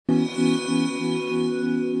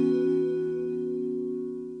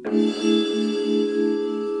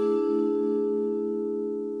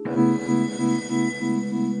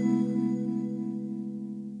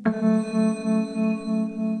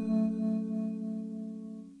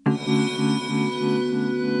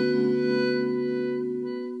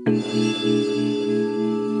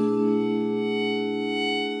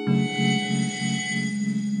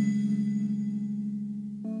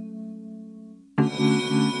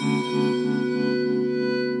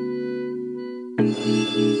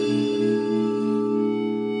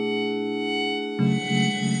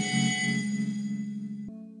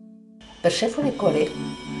Perséfone Core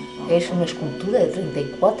es una escultura de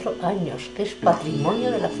 34 años que es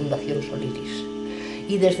patrimonio de la Fundación Soliris.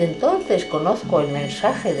 Y desde entonces conozco el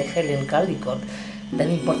mensaje de Helen Caldicott,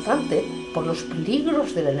 tan importante por los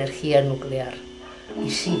peligros de la energía nuclear. Y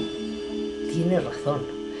sí, tiene razón,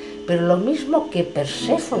 pero lo mismo que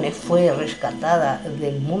Perséfone fue rescatada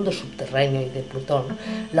del mundo subterráneo y de Plutón,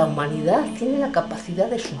 la humanidad tiene la capacidad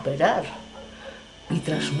de superar y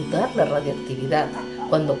transmutar la radioactividad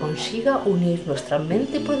cuando consiga unir nuestra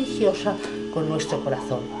mente prodigiosa con nuestro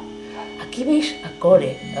corazón. Aquí veis a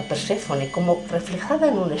Core, a Perséfone, como reflejada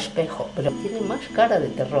en un espejo, pero tiene más cara de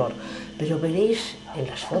terror. Pero veréis en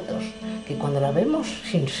las fotos que cuando la vemos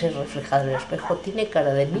sin ser reflejada en el espejo tiene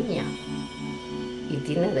cara de niña y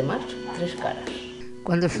tiene además 3 caras.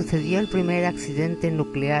 Cuando sucedió el primer accidente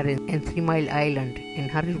nuclear en 3 Mile Island, en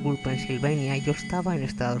Harrisburg, Pensilvania, yo estaba en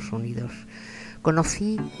Estados Unidos.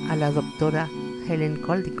 Conocí a la doctora Helen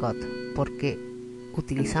Caldicott porque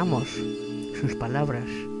utilizamos sus palabras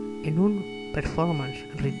en un performance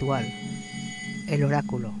ritual, el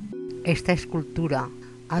oráculo. Esta escultura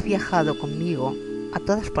ha viajado conmigo a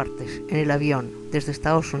todas partes en el avión, desde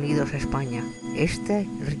Estados Unidos a España. Este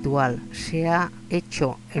ritual se ha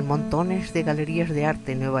hecho en montones de galerías de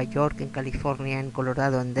arte en Nueva York, en California, en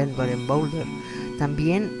Colorado, en Denver, en Boulder,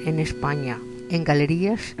 también en España, en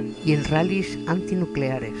galerías y en rallies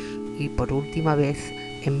antinucleares, y por última vez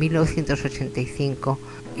en 1985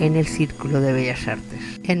 en el Círculo de Bellas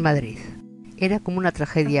Artes, en Madrid. Era como una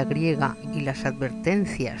tragedia griega y las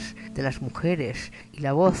advertencias de las mujeres y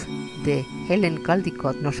la voz de Helen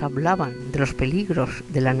Caldicott nos hablaban de los peligros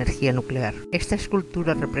de la energía nuclear. Esta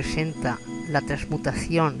escultura representa la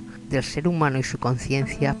transmutación del ser humano y su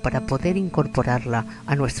conciencia para poder incorporarla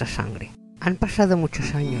a nuestra sangre. Han pasado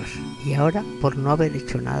muchos años y ahora, por no haber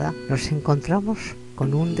hecho nada, nos encontramos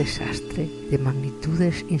con un desastre de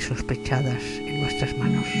magnitudes insospechadas en nuestras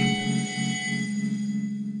manos.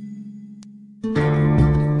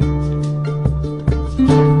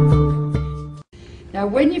 Now,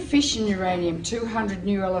 when you fission uranium, 200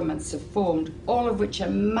 new elements are formed, all of which are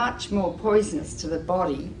much more poisonous to the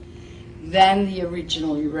body than the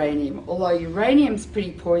original uranium. Although uranium's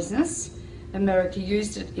pretty poisonous, America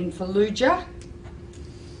used it in Fallujah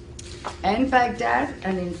and Baghdad,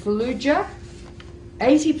 and in Fallujah,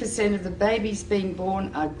 80% of the babies being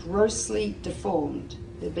born are grossly deformed.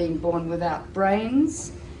 They're being born without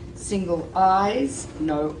brains, single eyes,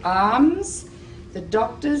 no arms. The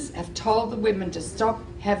doctors have told the women to stop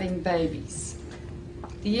having babies.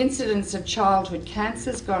 The incidence of childhood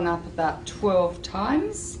cancer has gone up about 12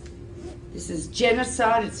 times. This is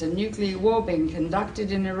genocide. It's a nuclear war being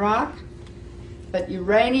conducted in Iraq. But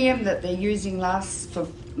uranium that they're using lasts for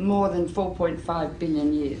more than 4.5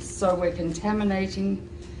 billion years. So we're contaminating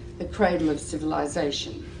the cradle of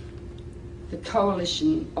civilization, the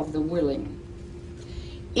coalition of the willing.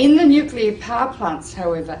 In the nuclear power plants,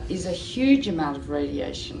 however, is a huge amount of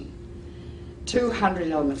radiation.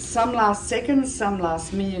 200 elements. Some last seconds, some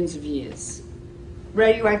last millions of years.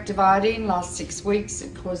 Radioactive iodine lasts 6 weeks.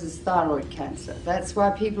 It causes thyroid cancer. That's why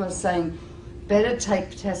people are saying, better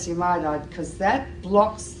take potassium iodide, because that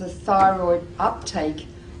blocks the thyroid uptake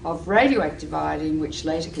of radioactive iodine, which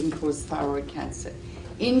later can cause thyroid cancer.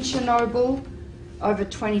 In Chernobyl, over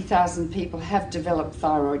 20,000 people have developed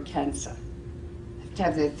thyroid cancer. They have to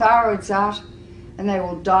have their thyroids out, and they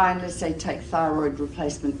will die unless they take thyroid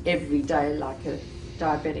replacement every day, like a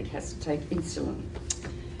diabetic has to take insulin.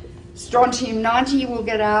 Strontium-90 will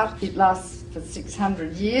get out. It lasts for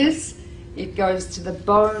 600 years. It goes to the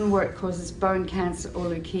bone where it causes bone cancer or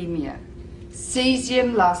leukemia.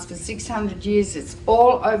 Cesium lasts for 600 years. It's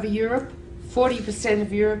all over Europe. 40%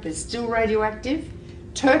 of Europe is still radioactive.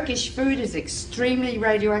 Turkish food is extremely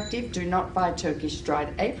radioactive. Do not buy Turkish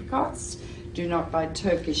dried apricots. Do not buy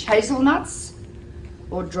Turkish hazelnuts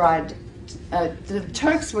or dried... the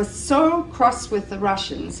Turks were so cross with the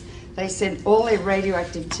Russians, they sent all their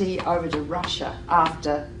radioactive tea over to Russia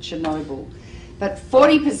after Chernobyl. But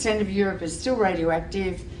 40% of Europe is still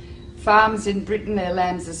radioactive. Farms in Britain, their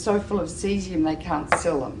lambs are so full of cesium they can't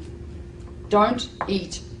sell them. Don't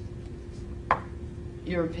eat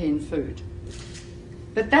European food.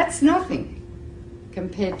 But that's nothing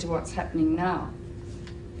compared to what's happening now.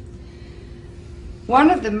 One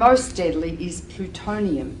of the most deadly is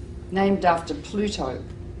plutonium, named after Pluto,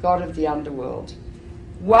 god of the underworld.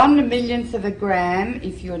 1/1,000,000th of a gram,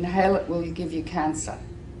 if you inhale it, will give you cancer.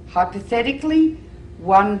 Hypothetically,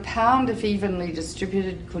 1 pound, if evenly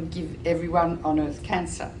distributed, could give everyone on Earth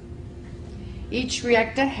cancer. Each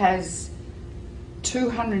reactor has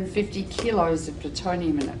 250 kilos of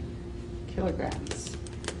plutonium in it, kilograms.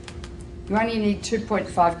 You only need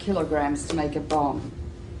 2.5 kilograms to make a bomb,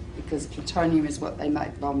 because plutonium is what they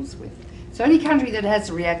make bombs with. It's the only country that has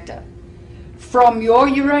a reactor. From your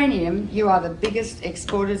uranium, you are the biggest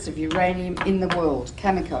exporters of uranium in the world,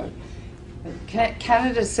 Cameco.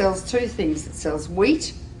 Canada sells two things. It sells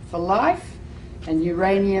wheat for life and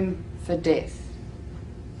uranium for death.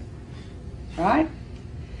 Right?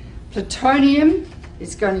 Plutonium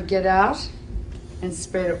is going to get out and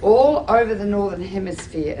spread all over the northern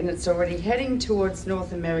hemisphere, and it's already heading towards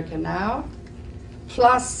North America now.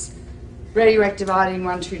 Plus radioactive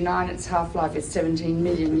iodine-129, its half-life is 17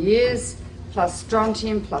 million years, plus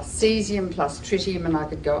strontium, plus cesium, plus tritium, and I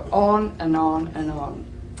could go on and on and on.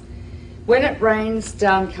 When it rains,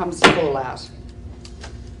 down comes fallout,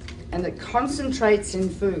 and it concentrates in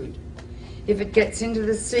food. If it gets into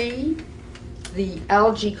the sea, the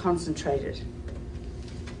algae concentrated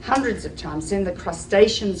hundreds of times, then the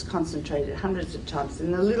crustaceans concentrated hundreds of times,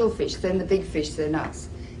 then the little fish, then the big fish, then us.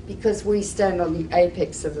 Because we stand on the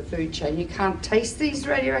apex of the food chain. You can't taste these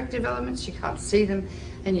radioactive elements, you can't see them,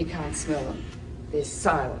 and you can't smell them. They're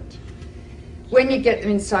silent. When you get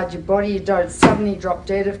them inside your body, you don't suddenly drop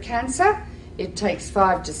dead of cancer. It takes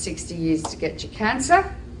 5 to 60 years to get your cancer.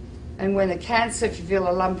 And when the cancer, if you feel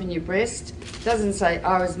a lump in your breast, doesn't say,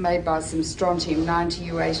 I was made by some strontium-90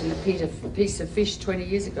 you ate in a piece of fish 20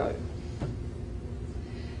 years ago.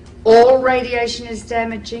 All radiation is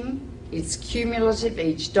damaging. It's cumulative.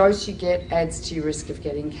 Each dose you get adds to your risk of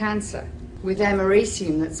getting cancer. With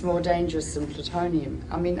americium, that's more dangerous than plutonium.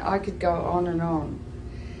 I mean, I could go on and on.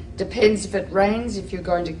 Depends if it rains, if you're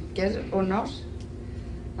going to get it or not.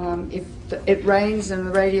 If it rains and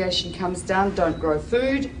the radiation comes down, don't grow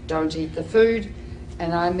food, don't eat the food,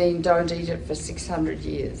 and I mean don't eat it for 600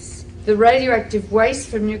 years. The radioactive waste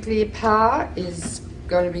from nuclear power is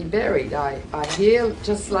going to be buried, I hear,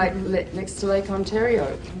 just like next to Lake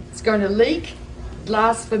Ontario. It's going to leak,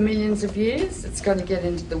 last for millions of years. It's going to get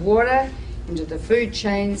into the water, into the food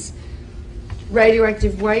chains.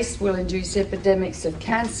 Radioactive waste will induce epidemics of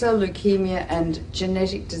cancer, leukemia, and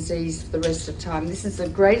genetic disease for the rest of time. This is the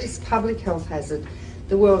greatest public health hazard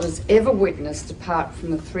the world has ever witnessed, apart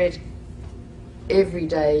from the threat every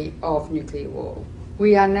day of nuclear war.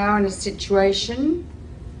 We are now in a situation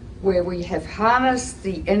where we have harnessed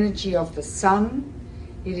the energy of the sun.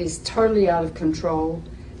 It is totally out of control,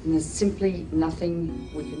 and there's simply nothing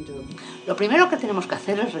we can do. Lo primero que tenemos que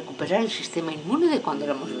hacer es recuperar el sistema inmune de cuando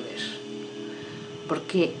éramos bebés,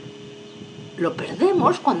 porque lo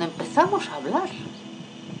perdemos cuando empezamos a hablar.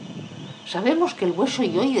 Sabemos que el hueso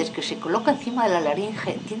ioides que se coloca encima de la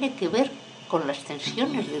laringe tiene que ver con las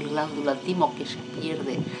tensiones del glándula timo que se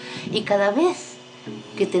pierde, y cada vez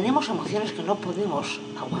que tenemos emociones que no podemos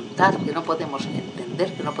aguantar, que no podemos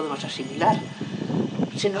entender, que no podemos asimilar,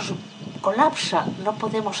 se nos colapsa, no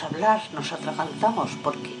podemos hablar, nos atragantamos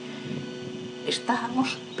porque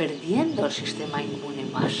estamos perdiendo el sistema inmune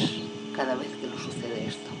más cada vez que nos sucede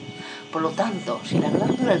esto. Por lo tanto, si la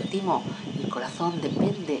glándula del timo y el corazón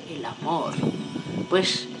depende el amor,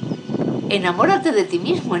 pues enamórate de ti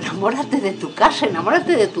mismo, enamórate de tu casa,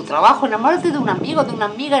 enamórate de tu trabajo, enamórate de un amigo, de una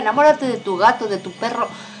amiga, enamórate de tu gato, de tu perro,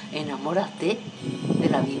 enamórate de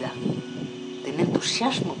la vida. Ten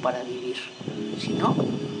entusiasmo para vivir. Si no,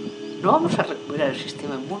 no vamos a recuperar el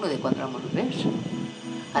sistema inmune de cuando éramos bebés.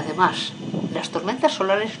 Además, las tormentas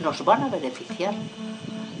solares nos van a beneficiar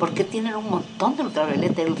porque tienen un montón de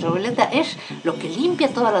ultravioleta. El ultravioleta es lo que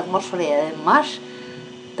limpia toda la atmósfera y además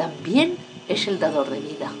también es el dador de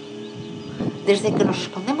vida. Desde que nos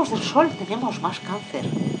escondemos del sol tenemos más cáncer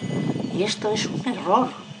y esto es un error.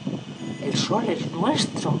 El sol es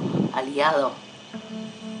nuestro aliado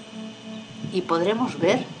y podremos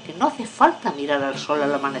ver que no hace falta mirar al sol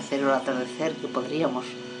al amanecer o al atardecer, que podríamos.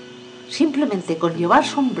 Simplemente con llevar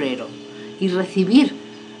sombrero y recibir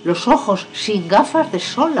los ojos sin gafas de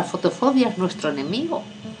sol, la fotofobia es nuestro enemigo.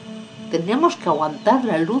 Tenemos que aguantar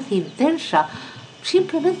la luz intensa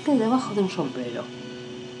simplemente debajo de un sombrero.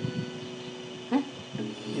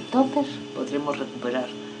 Entonces podremos recuperar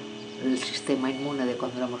el sistema inmune de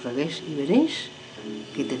cuando éramos bebés y veréis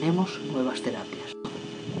que tenemos nuevas terapias.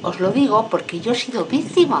 Os lo digo porque yo he sido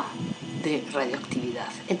víctima de radioactividad.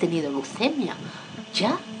 He tenido leucemia,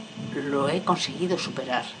 ya lo he conseguido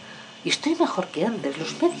superar. Y estoy mejor que antes,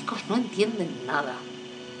 los médicos no entienden nada.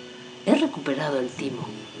 He recuperado el timo.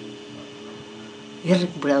 He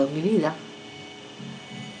recuperado mi vida.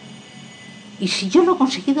 Y si yo lo he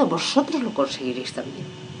conseguido, vosotros lo conseguiréis también.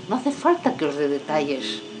 No hace falta que os dé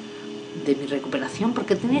detalles de mi recuperación,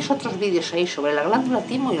 porque tenéis otros vídeos ahí sobre la glándula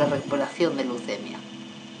timo y la recuperación de leucemia.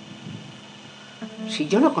 Si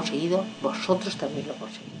yo lo he conseguido, vosotros también lo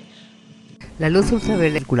conseguiréis. La luz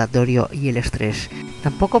ultravioleta, el circulatorio y el estrés.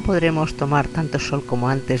 Tampoco podremos tomar tanto sol como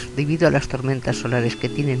antes debido a las tormentas solares que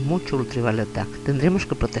tienen mucho ultravioleta. Tendremos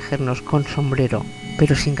que protegernos con sombrero,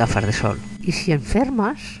 pero sin gafas de sol. Y si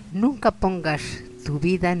enfermas, nunca pongas tu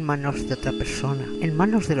vida en manos de otra persona, en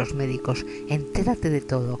manos de los médicos. Entérate de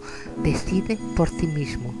todo. Decide por ti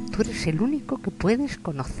mismo. Tú eres el único que puedes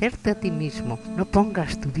conocerte a ti mismo. No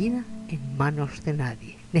pongas tu vida en manos de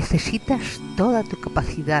nadie. Necesitas toda tu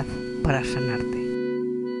capacidad para sanarte.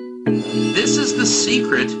 This is the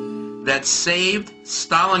secret that saved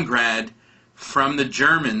Stalingrad from the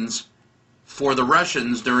Germans for the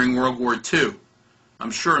Russians during World War II.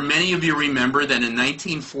 I'm sure many of you remember that in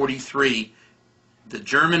 1943, the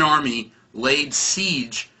German army laid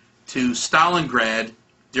siege to Stalingrad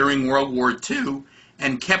during World War II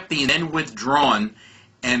and kept the men withdrawn,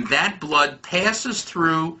 and that blood passes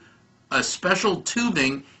through a special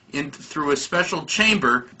tubing through a special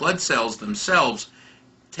chamber. Blood cells themselves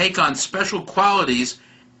take on special qualities,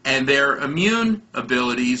 and their immune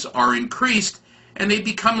abilities are increased, and they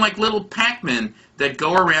become like little Pac-Men that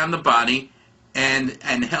go around the body and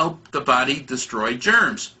help the body destroy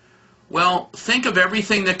germs. Well, think of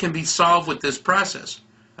everything that can be solved with this process.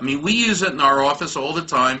 I mean, we use it in our office all the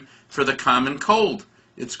time for the common cold.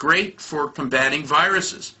 It's great for combating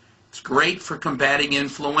viruses. It's great for combating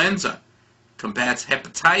influenza, combats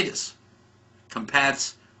hepatitis,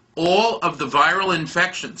 combats all of the viral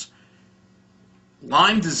infections.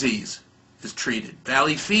 Lyme disease is treated.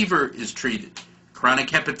 Valley fever is treated. Chronic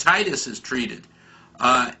hepatitis is treated.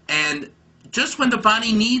 And just when the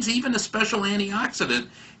body needs even a special antioxidant,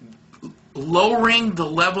 lowering the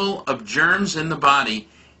level of germs in the body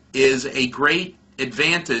is a great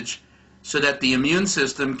advantage so that the immune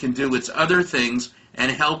system can do its other things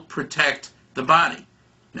and help protect the body.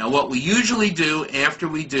 Now, what we usually do after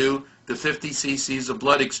we do the 50 cc's of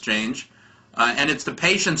blood exchange, and it's the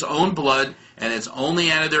patient's own blood, and it's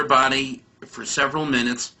only out of their body for several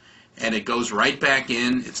minutes, and it goes right back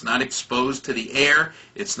in. It's not exposed to the air.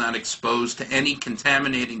 It's not exposed to any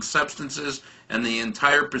contaminating substances, and the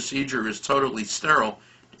entire procedure is totally sterile.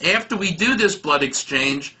 After we do this blood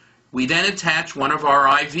exchange, we then attach one of our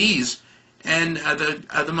IVs, and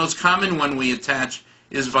the most common one we attach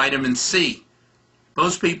is vitamin C.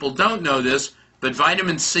 Most people don't know this, but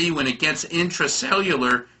vitamin C, when it gets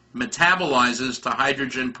intracellular, metabolizes to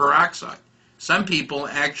hydrogen peroxide. Some people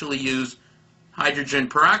actually use hydrogen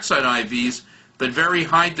peroxide IVs, but very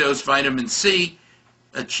high dose vitamin C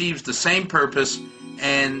achieves the same purpose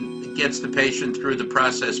and gets the patient through the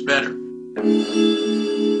process better.